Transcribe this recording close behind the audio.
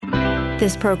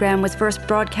This program was first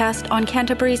broadcast on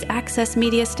Canterbury's access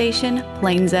media station,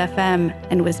 Plains FM,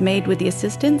 and was made with the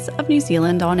assistance of New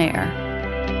Zealand On Air.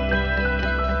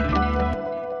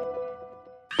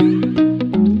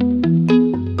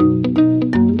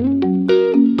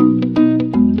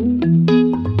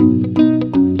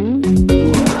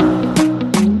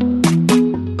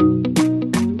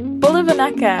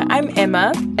 I'm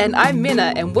Emma. And I'm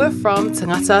Minna, and we're from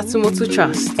Tangata Tumotu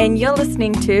Trust. And you're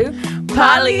listening to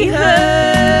Polyhood!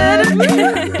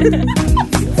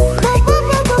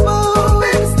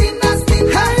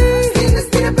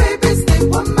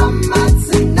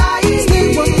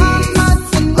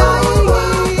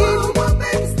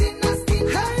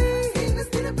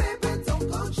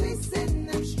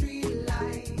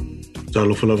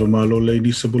 Talofa lava malo le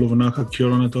ni sabula vanaka kia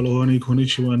ora na talohani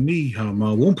konnichiwa ni ha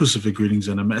ma warm Pacific greetings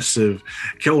and a massive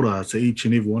kia ora to each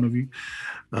and every one of you.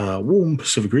 Warm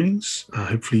Pacific greetings.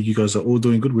 Hopefully you guys are all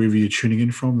doing good wherever you're tuning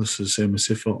in from. This is Sam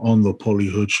Pasifika on the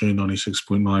Polyhood show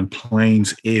 96.9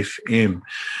 Plains FM.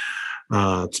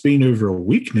 It's been over a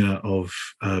week now of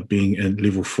being in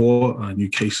level 4, new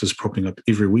cases popping up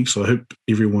every week. So I hope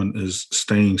everyone is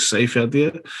staying safe out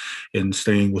there and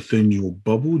staying within your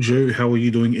bubble. Joe, how are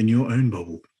you doing in your own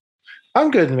bubble?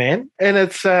 I'm good, man. And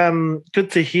it's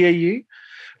good to hear you.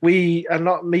 We are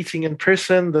not meeting in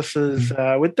person. This is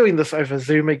we're doing this over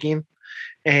Zoom again.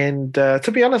 And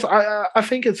to be honest, I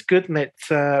think it's good that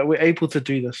we're able to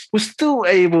do this. We're still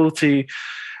able to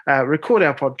record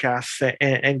our podcasts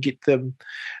and get them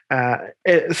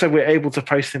so we're able to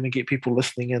post them and get people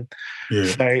listening in. Yeah.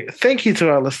 So thank you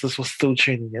to our listeners for still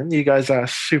tuning in. You guys are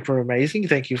super amazing.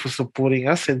 Thank you for supporting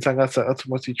us in Tangata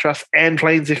Tumotu Trust and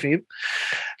Plains FM.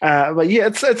 But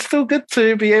yeah, it's still good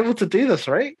to be able to do this,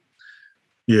 right?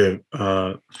 Yeah,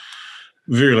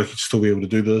 very lucky to still be able to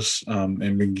do this and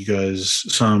bring you guys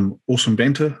some awesome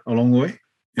banter along the way,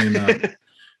 and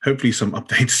hopefully some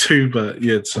updates too. But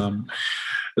yeah,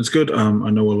 it's good.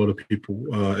 I know a lot of people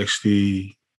are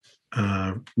actually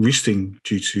resting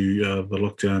due to the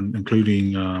lockdown,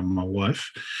 including my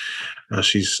wife.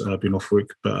 She's been off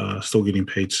work, but still getting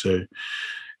paid. So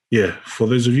yeah, for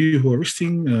those of you who are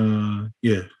resting,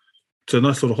 yeah, it's a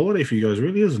nice little holiday for you guys,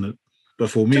 really, isn't it? But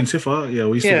for me and Tifa, yeah,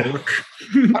 we still work.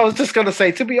 I was just going to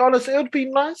say, to be honest, it would be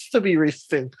nice to be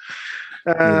resting.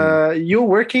 You're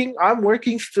working, I'm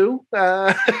working still.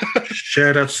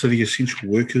 Shout outs to the essential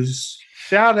workers.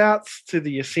 Shout outs to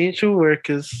the essential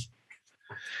workers.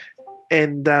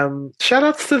 And shout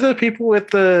outs to the people at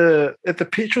the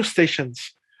petrol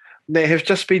stations that have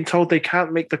just been told they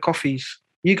can't make the coffees.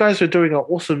 You guys are doing an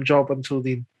awesome job until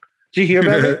then. Did you hear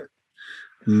about it?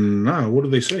 No, what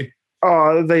did they say?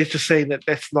 Oh, they're just saying that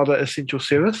that's not an essential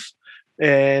service,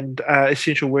 and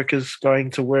essential workers going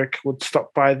to work would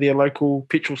stop by their local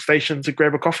petrol station to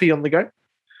grab a coffee on the go.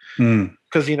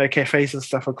 Because, cafes and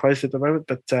stuff are closed at the moment,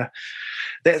 but that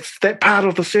part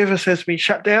of the service has been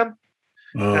shut down.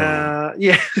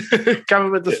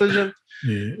 Government decision.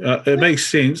 Yeah, it makes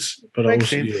sense,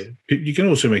 but you can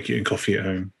also make your own coffee at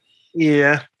home.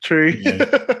 Yeah, true. Yeah.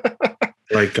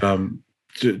 Like, I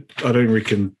don't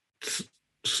reckon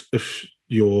if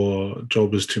your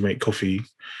job is to make coffee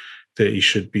that you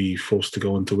should be forced to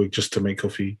go into work just to make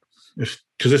coffee,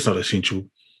 because it's not essential.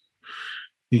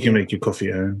 You can make your coffee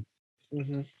at home.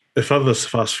 Mm-hmm. If other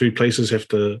fast food places have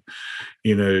to,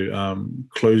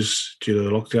 close due to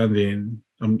the lockdown, then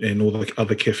and all the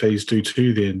other cafes do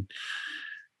too, then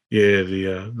yeah,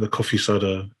 the coffee side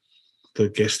of the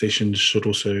gas stations should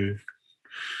also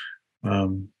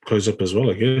close up as well,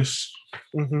 I guess.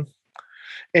 Mm-hmm.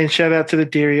 And shout out to the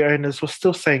dairy owners. We're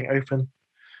still staying open,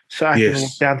 so I can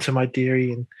walk down to my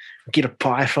dairy and get a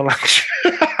pie for lunch.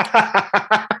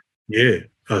 Yeah,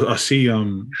 I see.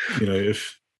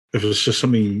 If it's just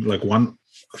something like one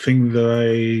thing that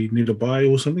I need to buy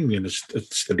or something, then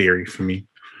it's the dairy for me.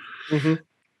 Mm-hmm.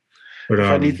 But if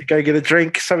I need to go get a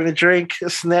drink, something to drink, a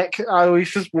snack, I always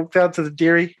just walk down to the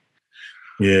dairy.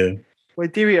 Yeah, my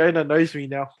dairy owner knows me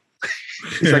now.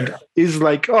 He's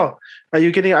like, oh, are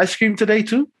you getting ice cream today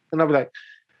too? And I'll be like,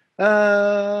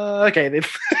 okay then.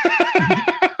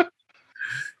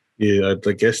 Yeah,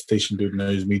 the gas station dude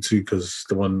knows me too, because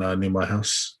the one near my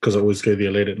house, because I always go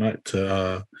there late at night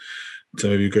to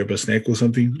maybe grab a snack or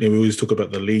something. And we always talk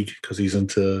about the league, because he's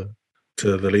into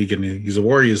the league and he's a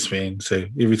Warriors fan. So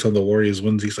every time the Warriors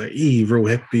wins, he's like, real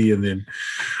happy. And then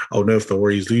I'll know if the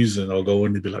Warriors lose, and I'll go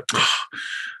in and be like,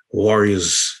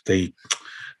 Warriors, they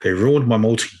ruined my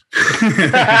multi.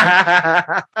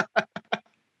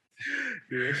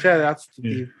 Yeah, shout outs to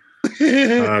you.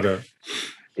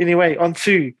 Anyway, on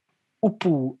to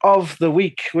Upu of the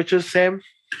week, which is Sam.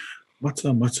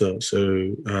 Mata.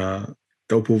 So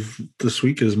taupo this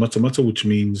week is mata mata, which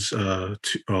means to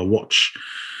watch.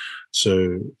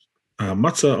 So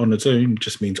mata on its own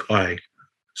just means eye.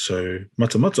 So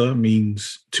mata mata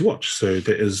means to watch. So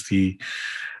that is the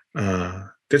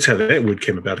that's how that word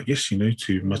came about, I guess.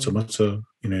 To mata mata.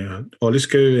 Let's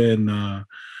go and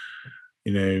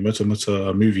mata mata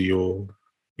a movie or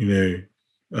a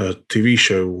TV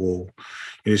show, or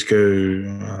let's go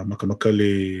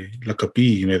makamakale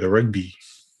lakapi, the rugby.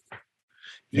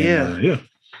 Yeah.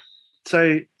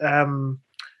 So I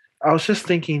was just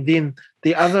thinking then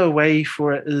the other way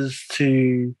for it is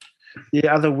the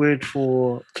other word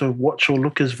for to watch or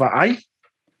look is va'ai.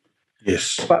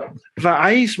 Yes. But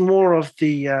va'ai is more of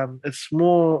the it's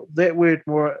more that word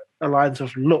more aligns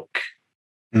with look.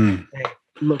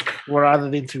 Look rather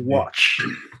than to watch.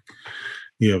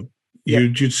 Yeah.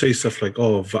 You'd say stuff like,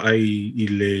 va'ai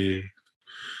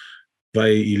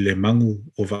ile mangu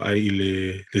or va'ai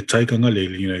ile taiga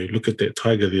ngale, look at that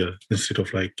tiger there, instead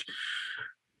of like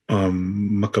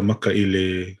maka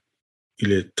ile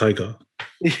tiger.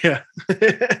 Yeah.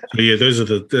 So those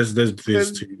are there's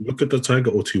to look at the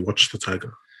tiger or to watch the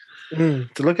tiger. To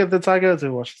look at the tiger or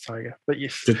to watch the tiger. But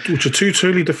yes. Which are two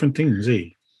totally different things,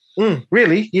 eh?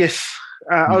 Really? Yes.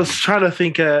 I was trying to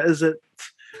think, is it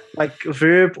like a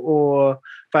verb or...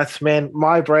 But, man,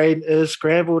 my brain is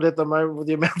scrambled at the moment with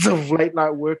the amount of late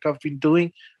night work I've been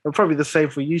doing. And probably the same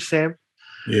for you, Sam.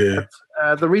 Yeah.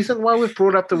 But, the reason why we've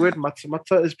brought up the word mata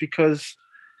mata is because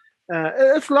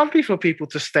it's lovely for people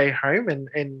to stay home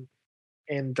and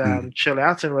chill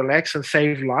out and relax and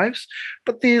save lives.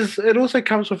 But it also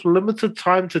comes with limited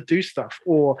time to do stuff,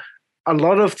 or a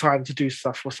lot of time to do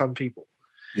stuff for some people.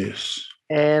 Yes.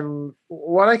 And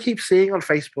what I keep seeing on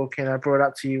Facebook, and I brought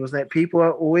up to you, was that people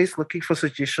are always looking for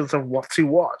suggestions of what to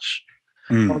watch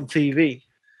on TV.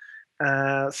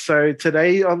 So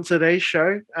today, on today's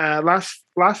show, last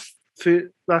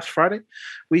Friday,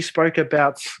 we spoke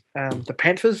about the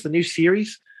Panthers, the new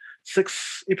series,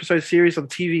 6-episode series on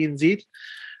TVNZ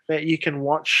that you can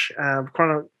watch,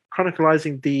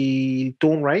 chronicalizing the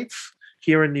dawn raids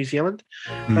here in New Zealand.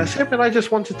 Sam and I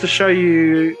just wanted to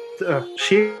share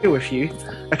with you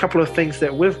a couple of things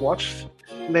that we've watched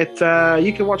that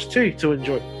you can watch too to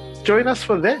enjoy. Join us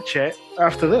for that chat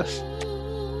after this.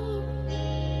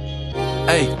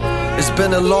 Hey, it's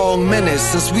been a long minute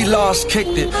since we last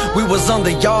kicked it. We was on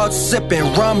the yard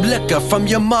sipping rum liquor from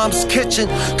your mom's kitchen.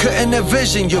 Couldn't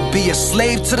envision you'd be a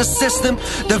slave to the system.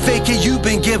 The vacay you've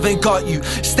been given got you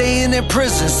staying in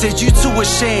prison. Said you too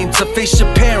ashamed to face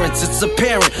your parents. It's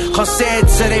apparent, can't say it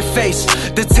to their face.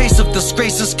 The taste of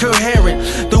disgrace is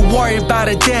coherent. Don't worry about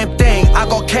a damn thing, I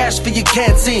got cash for your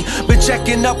canteen. Been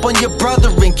checking up on your brother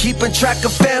and keeping track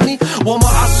of family. Wama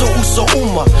aso uso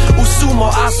uma,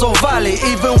 usumo aso vale.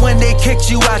 Even when they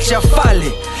kicked you out your folly.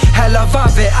 Hella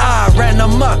vibe, I ran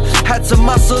amok. Had to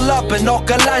muscle up and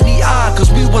Okalani,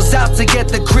 cause we was out to get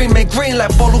the cream and green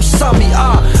like Bolusami,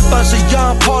 bunch of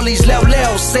young polys,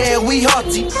 leo, saying we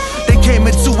hearty. They came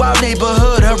into our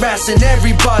neighborhood harassing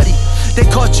everybody. They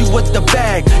caught you with the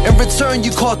bag, in return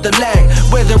you caught the lag.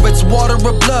 Whether it's water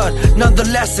or blood,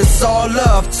 nonetheless it's all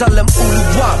love. Tell them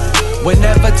uluwap.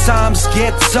 Whenever times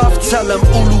get tough, tell them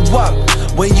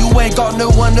uluwap. When you ain't got no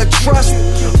one to trust,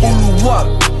 uluwap.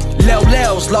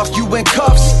 Leos lock you in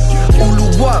cuffs,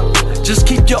 uluwap. Just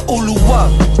keep your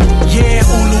uluwap. Yeah,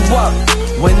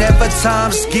 uluwap. Whenever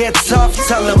times get tough,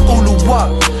 tell them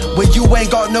uluwap. When you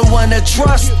ain't got no one to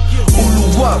trust,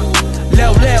 uluwap.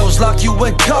 Leos lock you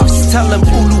in cuffs, tell them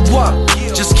uluwap.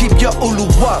 Just keep your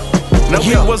uluwap. Now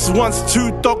we was once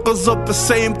two doggers of the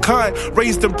same kind,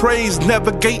 raised and praised,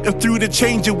 navigating through the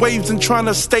changing waves and trying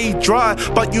to stay dry.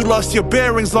 But you lost your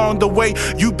bearings on the way,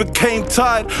 you became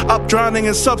tied up, drowning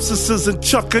in substances and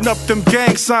chucking up them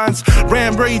gang signs.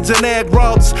 Ram raids and ad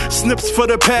routes, snips for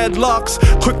the padlocks,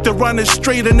 quick to run it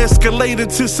straight and escalate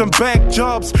into some bank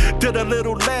jobs. Did a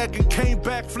little lag and came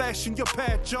back flashing your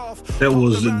patch off. That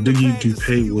was Diggy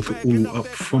Dupay with All Up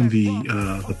from the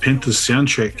Panthers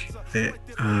soundtrack that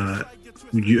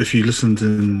if you listened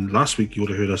in last week, you would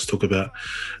have heard us talk about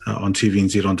on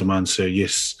TVNZ On Demand. So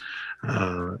yes,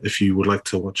 if you would like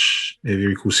to watch a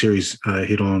very cool series,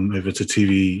 head on over to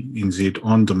TVNZ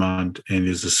On Demand, and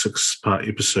there's a 6-part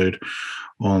episode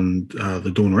on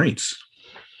the Dawn Raids.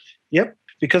 Yep,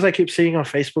 because I keep seeing on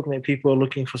Facebook that people are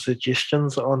looking for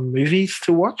suggestions on movies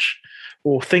to watch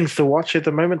or things to watch at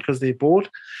the moment because they're bored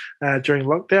during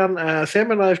lockdown.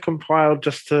 Sam and I have compiled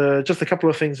just a couple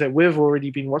of things that we've already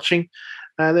been watching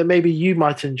that maybe you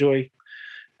might enjoy.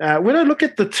 When I look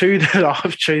at the two that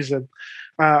I've chosen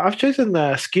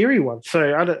the scary one.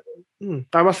 So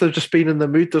I must have just been in the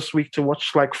mood this week to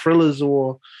watch like thrillers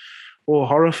or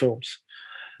horror films.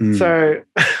 So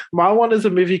my one is a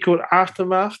movie called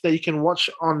Aftermath that you can watch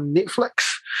on Netflix.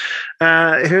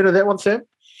 Heard of that one, Sam?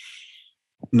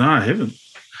 No, I haven't.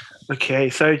 Okay,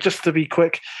 so just to be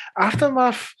quick,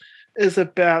 Aftermath is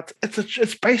about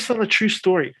it's based on a true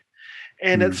story,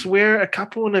 and it's where a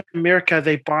couple in America,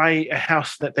 they buy a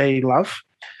house that they love,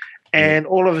 and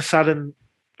all of a sudden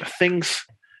things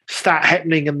start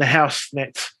happening in the house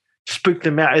that spook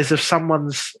them out, as if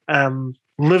someone's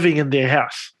living in their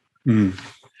house.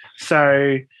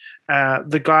 So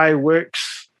the guy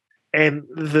works, and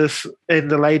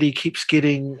the lady keeps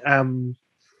getting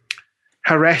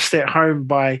harassed at home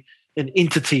by an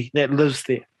entity that lives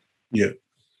there. Yeah.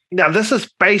 Now, this is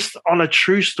based on a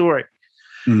true story.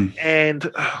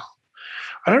 And I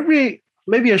don't really,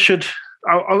 maybe I should,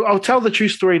 I'll tell the true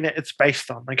story that it's based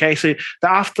on. Okay. So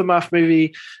the Aftermath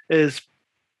movie is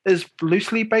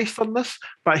loosely based on this,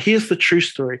 but here's the true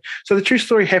story. So the true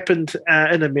story happened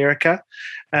in America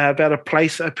about a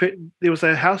place. There was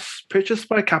a house purchased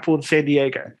by a couple in San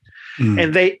Diego,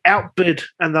 and they outbid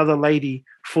another lady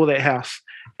for that house.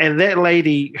 And that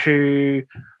lady who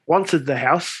wanted the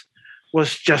house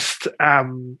was just,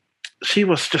 she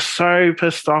was just so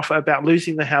pissed off about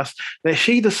losing the house that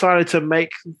she decided to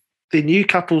make the new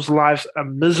couple's lives a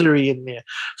misery in there.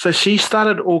 So she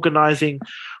started organizing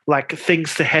like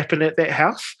things to happen at that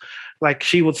house. Like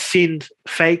she would send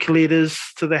fake letters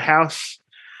to the house.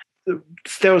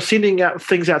 They were sending out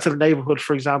things out to the neighborhood,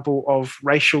 for example, of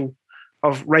racial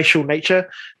nature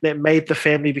that made the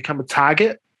family become a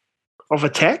target of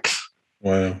attacks.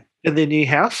 Wow. In their new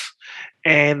house.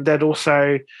 And that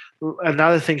also,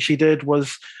 another thing she did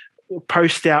was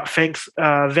post out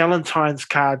Valentine's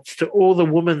cards to all the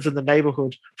women in the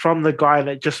neighborhood from the guy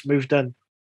that just moved in,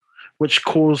 which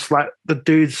caused like the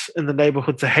dudes in the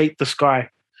neighborhood to hate this guy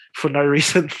for no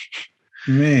reason.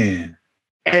 Man.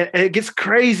 And it gets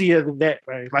crazier than that,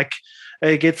 bro. Like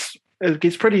it gets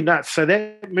pretty nuts. So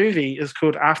that movie is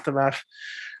called Aftermath,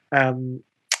 and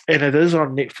it is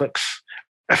on Netflix.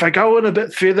 If I go in a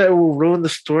bit further, it will ruin the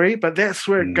story, but that's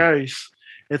where it goes.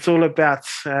 It's all about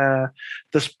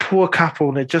this poor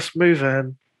couple that just move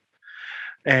in,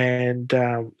 and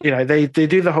they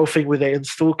do the whole thing where they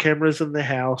install cameras in the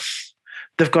house.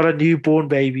 They've got a newborn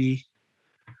baby.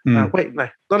 Wait, no,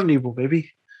 not a newborn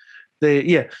baby.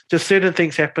 Just certain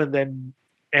things happen then,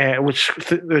 which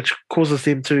causes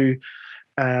them to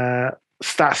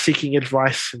start seeking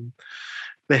advice, and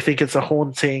they think it's a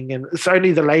haunting, and it's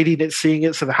only the lady that's seeing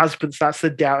it, so the husband starts to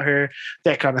doubt her,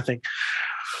 that kind of thing.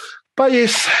 But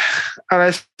yes,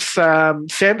 Sam,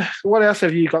 what else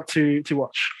have you got to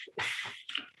watch?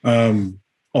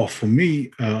 For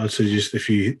me, I'd suggest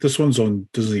this one's on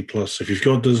Disney Plus. If you've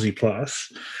got Disney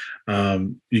Plus,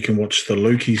 you can watch the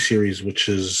Loki series, which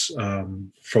is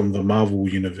from the Marvel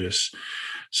universe.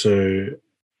 So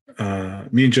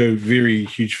me and Joe, very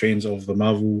huge fans of the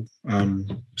Marvel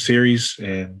series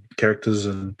and characters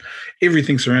and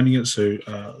everything surrounding it. So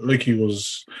Loki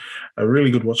was a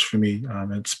really good watch for me.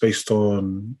 It's based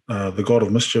on the God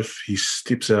of Mischief. He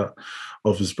steps out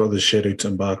of his brother's shadow to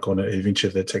embark on an adventure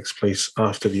that takes place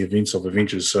after the events of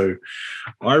Avengers. So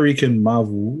I reckon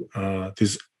Marvel,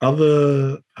 there's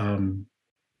other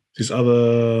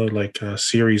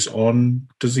series on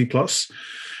Disney Plus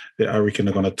that I reckon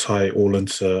are going to tie all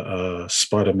into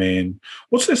Spider-Man.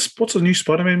 What's a new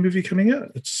Spider-Man movie coming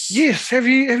out? Yes. Have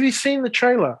you seen the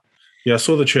trailer? Yeah, I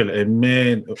saw the trailer, and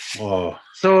man,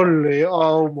 sorry,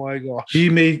 oh my gosh,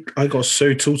 I got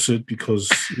so tilted because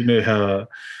you know how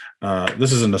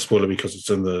this isn't a spoiler because it's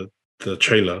in the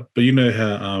trailer, but you know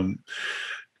how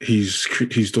he's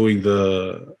doing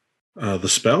the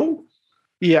spell,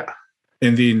 yeah,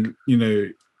 and then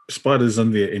Spider's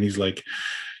in there, and he's like,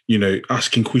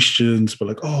 asking questions, but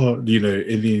like, and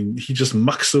then he just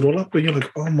mucks it all up, and you're like,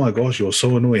 oh my gosh, you're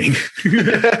so annoying.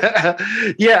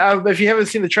 Yeah, if you haven't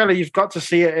seen the trailer, you've got to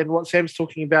see it. And what Sam's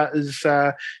talking about is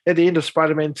at the end of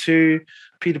Spider-Man 2,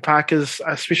 Peter Parker's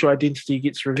special identity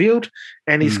gets revealed,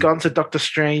 and he's gone to Doctor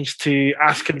Strange to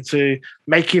ask him to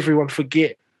make everyone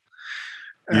forget,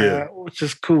 which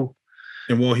is cool.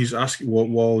 And while he's asking,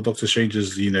 while Doctor Strange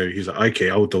is, he's like, okay,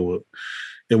 I'll do it.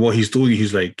 And what he's doing,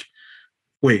 he's like,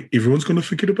 wait, everyone's going to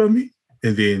forget about me?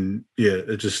 And then,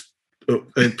 if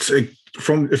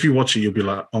you watch it, you'll be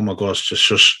like, oh my gosh, just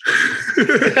shush.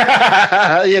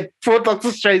 Yeah, poor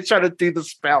Doctor Strange trying to do the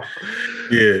spell.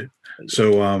 Yeah.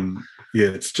 So,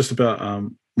 it's just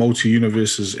about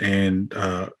multi-universes and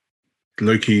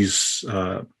Loki's...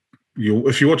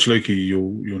 if you watch Loki,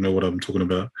 you'll know what I'm talking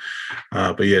about.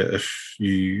 But yeah, if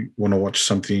you want to watch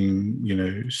something,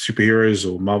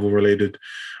 superheroes or Marvel related,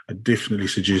 I definitely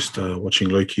suggest watching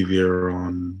Loki there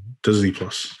on Disney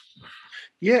Plus.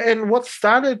 Yeah, and what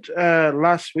started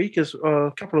last week is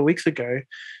a couple of weeks ago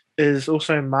is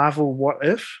also Marvel What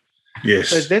If. Yes.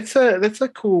 So that's a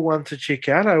cool one to check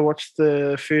out. I watched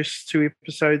the first 2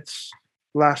 episodes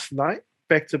last night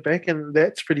back to back, and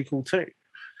that's pretty cool too.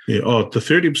 Yeah. Oh, the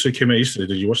third episode came out yesterday.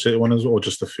 Did you watch that one as well, or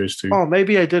just the first 2? Oh,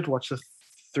 maybe I did watch the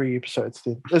 3 episodes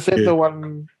then. Is that the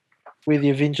one where the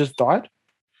Avengers died?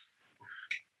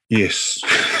 Yes.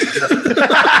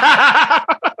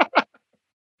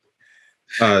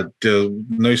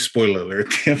 No spoiler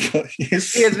alert there, but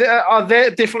yes. Yeah,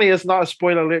 that definitely is not a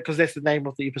spoiler alert because that's the name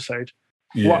of the episode.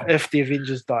 Yeah. What if the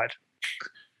Avengers died?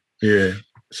 Yeah.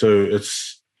 So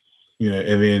it's,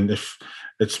 and then if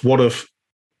it's what if,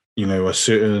 a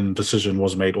certain decision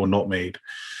was made or not made.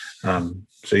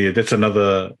 So yeah, that's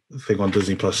another thing on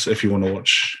Disney Plus if you want to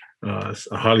watch. I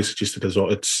highly suggest it as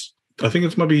well. I think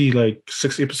it's maybe like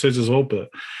 6 episodes as well,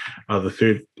 but the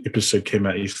third episode came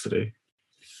out yesterday.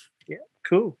 Yeah,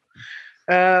 cool.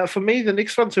 For me, the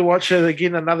next one to watch,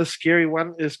 again, another scary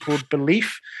one, is called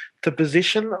Belief, the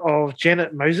Position of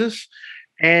Janet Moses.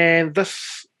 And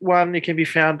this one, it can be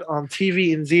found on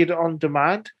TVNZ on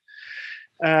demand,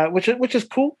 which is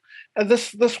cool. And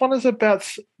this one is about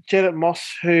Janet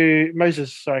Moses,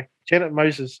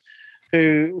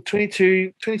 who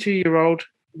 22-year-old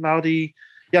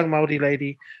young Māori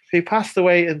lady who passed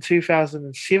away in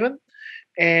 2007.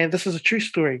 And this is a true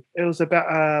story. It was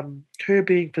about her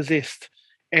being possessed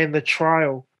and the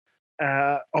trial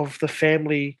of the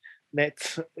family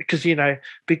because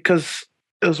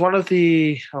it was one of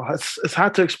the, it's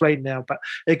hard to explain now, but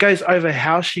it goes over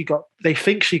how they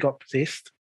think she got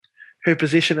possessed, her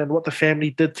possession, and what the family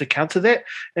did to counter that.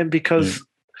 And because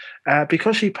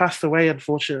she passed away,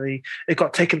 unfortunately, it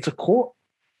got taken to court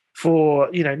for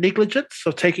negligence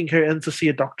of taking her in to see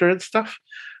a doctor and stuff.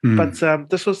 But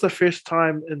this was the first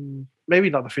time maybe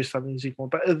not the first time in New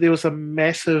Zealand, but there was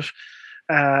massive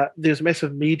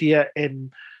media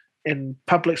and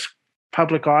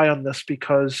public eye on this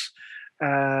because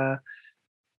a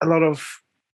lot of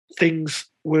things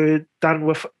were done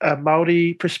with a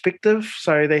Māori perspective.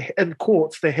 So in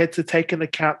courts they had to take into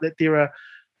account that there are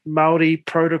Māori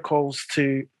protocols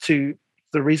to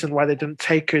the reason why they didn't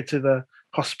take her to the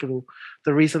hospital,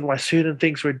 the reason why certain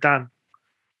things were done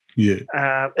in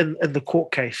the court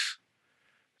case.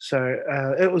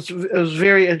 So it was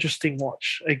very interesting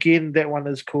watch. Again, that one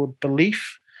is called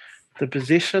Belief, the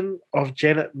Possession of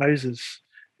Janet Moses.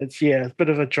 It's a bit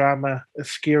of a drama, a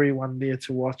scary one there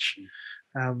to watch.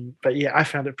 But yeah, I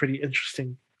found it pretty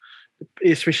interesting,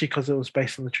 especially because it was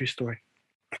based on the true story.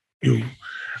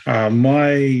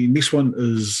 My next one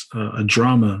is a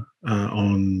drama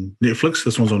on Netflix.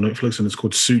 This one's on Netflix and it's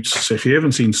called Suits. So if you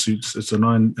haven't seen Suits, it's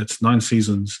 9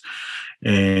 seasons,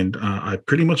 and I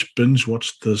pretty much binge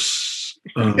watched this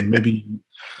maybe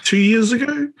 2 years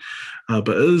ago, but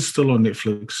it is still on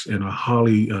Netflix, and I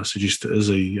highly suggest it.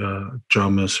 Is a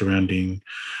drama surrounding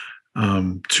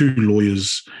 2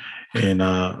 lawyers. And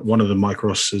one of them, Mike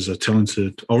Ross, is a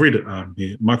talented. I'll read it.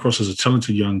 Mike Ross is a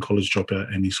talented young college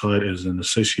dropout, and he's hired as an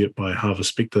associate by Harvey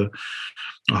Specter.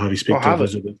 Those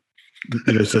are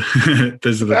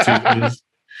the 2 lawyers.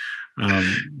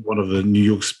 One of the New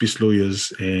York's best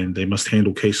lawyers, and they must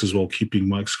handle cases while keeping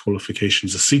Mike's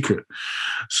qualifications a secret.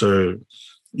 So,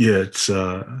 yeah, it's.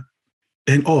 Do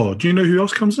you know who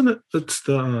else comes in it? It's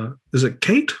is it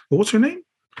Kate? Or what's her name?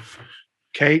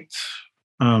 Kate.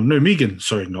 No, Megan.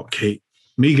 Sorry, not Kate.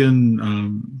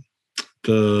 Megan.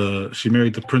 She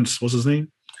married the prince. What's his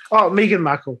name? Oh, Meghan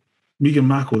Markle. Meghan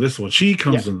Markle. That's the one. She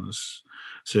comes in this.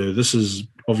 So this is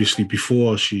obviously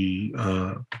before she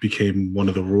became one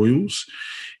of the royals,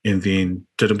 and then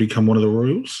didn't become one of the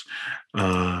royals.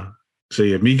 So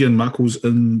yeah, Meghan Markle's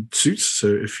in Suits. So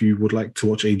if you would like to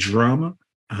watch a drama,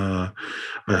 I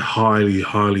highly,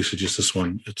 highly suggest this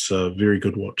one. It's a very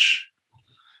good watch.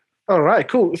 All right,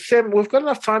 cool. Sam, we've got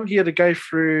enough time here to go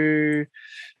through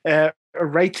a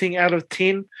rating out of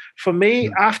 10. For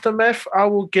me, Aftermath, I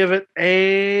will give it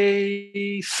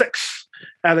a 6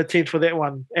 out of 10 for that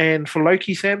one. And for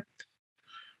Loki, Sam?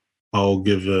 I'll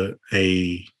give it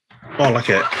like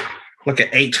an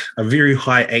 8, a very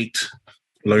high 8,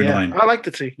 low 9. I like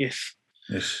the 2, yes.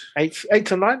 Yes. 8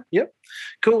 to 9, yep.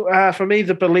 Cool. For me,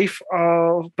 the belief,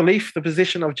 the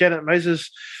possession of Janet Moses,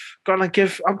 I'm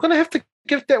gonna have to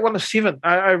give that one a 7.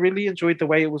 I really enjoyed the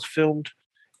way it was filmed,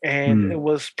 and it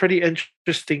was pretty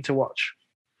interesting to watch.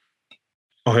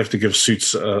 I'll have to give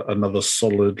Suits another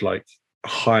solid, like,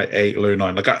 high 8, low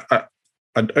 9. Like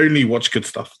I'd only watch good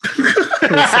stuff.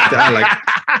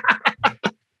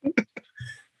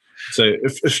 So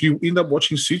if you end up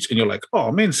watching Suits and you're like,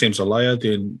 oh man, Sam's a liar,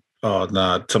 then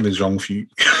something's wrong with you.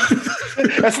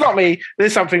 That's not me.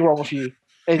 There's something wrong with you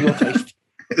and your taste.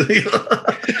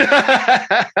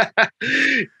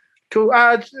 Cool.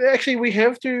 Actually, we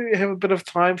have to have a bit of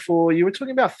time for. You were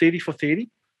talking about 30 for 30.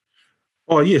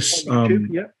 Oh yes. On YouTube,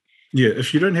 yeah. Yeah,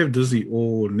 if you don't have Disney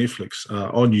or Netflix,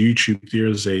 on YouTube there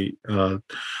is a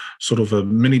sort of a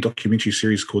mini documentary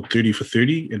series called 30 for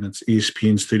 30, and it's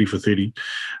ESPN's 30 for 30.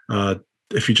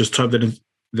 If you just type that into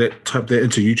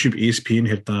YouTube, ESPN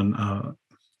have done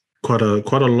quite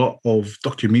a lot of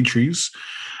documentaries,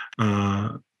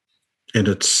 and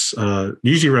it's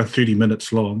usually around 30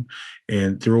 minutes long,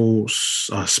 and they're all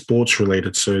sports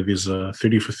related. So there's a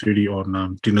 30 for 30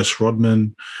 on Dennis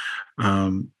Rodman.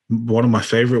 One of my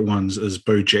favorite ones is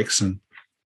Bo Jackson,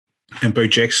 and Bo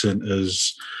Jackson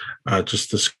is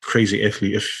just this crazy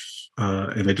athlete.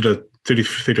 And they did a 30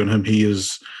 for 30 on him. He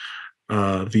is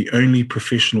the only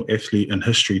professional athlete in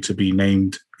history to be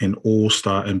named an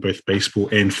all-star in both baseball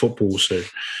and football. So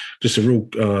just a real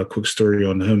quick story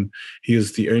on him. He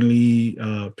is the only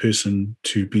person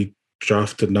to be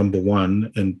drafted number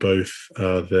one in both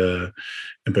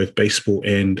baseball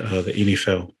and the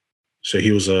NFL. So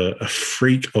he was a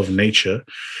freak of nature.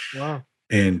 Wow.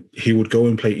 And he would go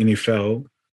and play NFL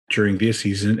during their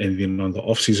season, and then on the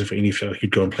off season for NFL,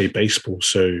 he'd go and play baseball.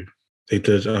 So they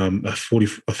did a 30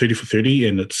 for 30,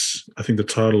 and I think the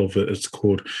title of it is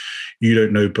called "You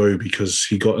Don't Know Bo," because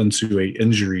he got into an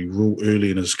injury real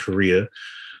early in his career.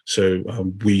 So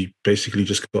we basically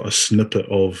just got a snippet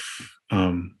of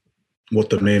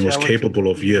what the man was capable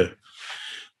of. Yeah,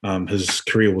 his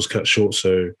career was cut short.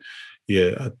 So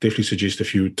yeah, I definitely suggest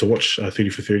if you to watch 30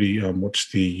 for 30,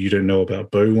 watch the You Don't Know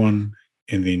About Bo one,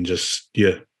 and then just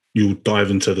you'll dive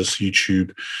into this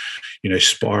YouTube,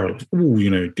 spiral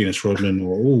of, Dennis Rodman,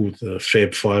 or the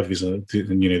Fab Five.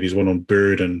 There's one on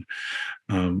Bird and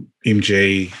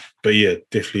MJ. But yeah,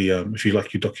 definitely, if you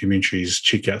like your documentaries,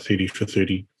 check out 30 for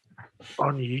 30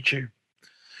 on YouTube.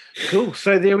 Cool.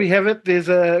 So there we have it. There's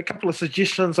a couple of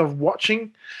suggestions of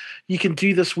watching you can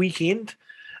do this weekend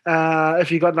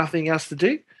if you've got nothing else to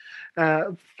do.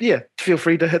 Feel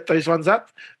free to hit those ones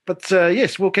up. But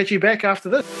yes, we'll catch you back after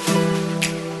this.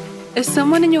 Is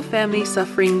someone in your family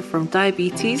suffering from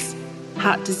diabetes,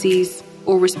 heart disease,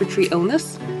 or respiratory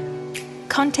illness?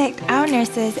 Contact our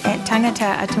nurses at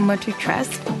Tangata Atumotu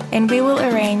Trust and we will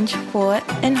arrange for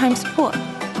in-home support.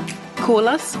 Call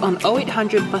us on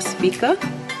 0800 Pasifika,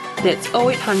 that's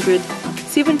 0800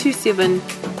 727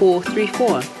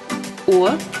 434,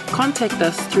 or contact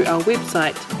us through our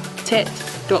website tat.org.nz,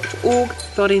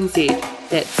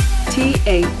 that's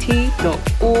tat.org.nz.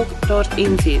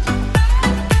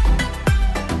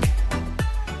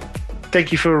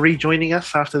 Thank you for rejoining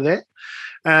us after that.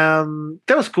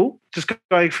 That was cool, just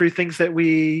going through things that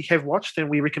we have watched and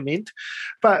we recommend.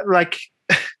 But like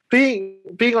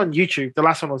being on YouTube, the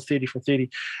last one was 30 for 30.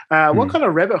 What kind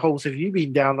of rabbit holes have you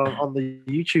been down on the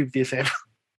YouTube there, Sam?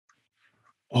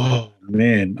 Oh,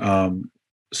 man.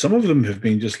 Some of them have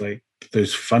been just like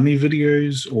those funny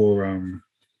videos, or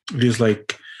there's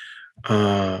like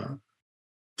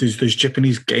those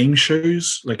Japanese game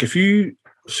shows. Like if you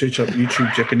search up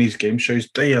YouTube Japanese game shows,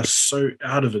 they are so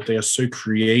out of it. They are so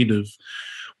creative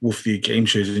with their game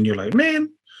shows, and you're like, man,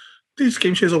 these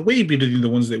game shows are way better than the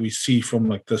ones that we see from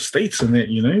like the States and that,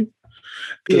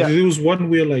 There was one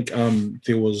where like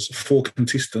there was 4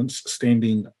 contestants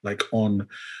standing like on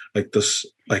like this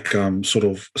like sort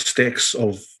of stacks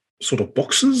of sort of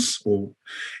boxes,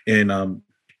 and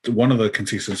one of the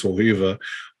contestants or whoever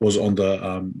was on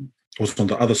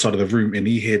the other side of the room, and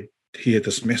he had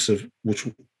this massive, which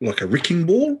like a wrecking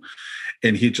ball,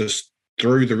 and he just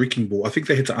threw the wrecking ball. I think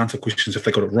they had to answer questions. If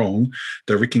they got it wrong,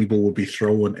 the wrecking ball would be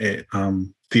thrown at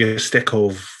their stack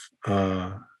of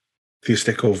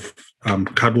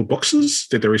cardboard boxes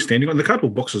that they were standing on. The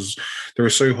cardboard boxes, they were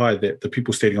so high that the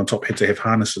people standing on top had to have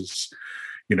harnesses.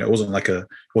 It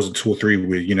wasn't 2 or 3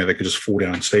 where they could just fall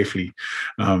down safely.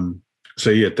 So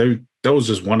yeah, that was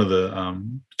just one of the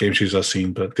game shows I've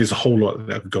seen, but there's a whole lot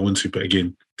that I could go into. But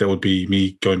again, that would be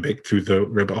me going back through the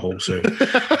rabbit hole. So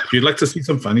if you'd like to see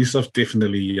some funny stuff,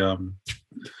 definitely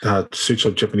search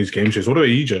up Japanese game shows. What about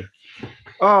you, Joe?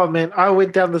 Oh man, I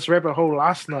went down this rabbit hole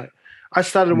last night. I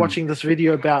started watching this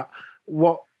video about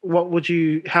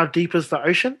how deep is the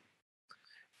ocean?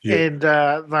 Yeah. And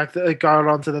going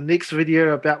on to the next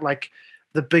video about like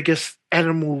the biggest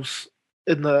animals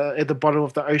at the bottom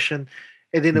of the ocean.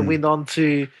 And then it went on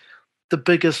to the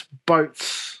biggest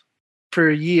boats per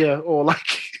year, or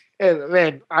like, and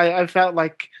man, I felt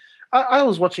like I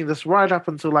was watching this right up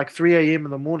until like 3 a.m.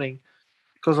 in the morning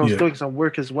because I was doing some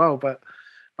work as well. But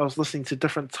I was listening to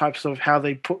different types of how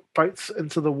they put boats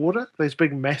into the water, those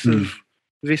big, massive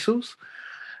vessels.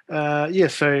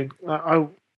 So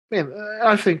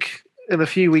I think in a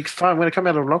few weeks' time, when I come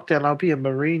out of lockdown, I'll be a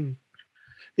marine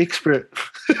expert.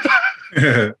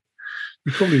 You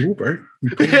probably will, bro. You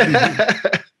probably will.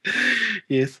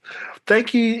 Yes.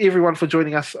 Thank you, everyone, for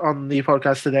joining us on the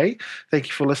podcast today. Thank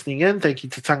you for listening in. Thank you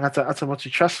to Tangata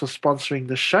Atamotu Trust for sponsoring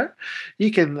this show.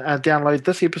 You can download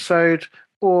this episode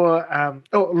or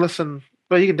listen.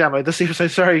 Well, you can download this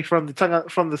episode, from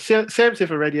the Sam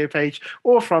Sefer radio page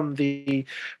or from the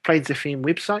Plains FM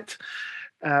website.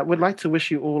 We'd like to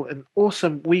wish you all an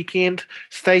awesome weekend.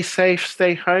 Stay safe,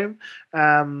 stay home,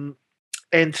 and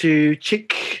to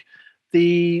check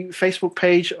the Facebook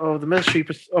page of the Ministry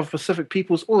of Pacific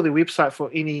Peoples or their website for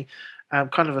any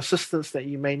kind of assistance that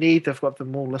you may need. They've got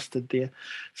them all listed there.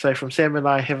 So from Sam and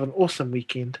I, have an awesome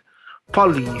weekend.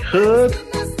 Polyhood.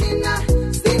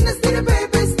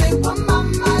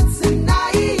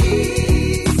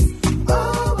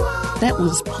 That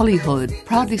was Polyhood,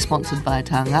 proudly sponsored by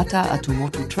Tangata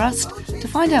Atamotu Trust. To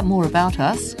find out more about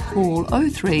us, call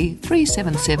 03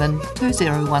 377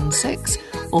 2016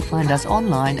 or find us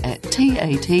online at tat.org.nz.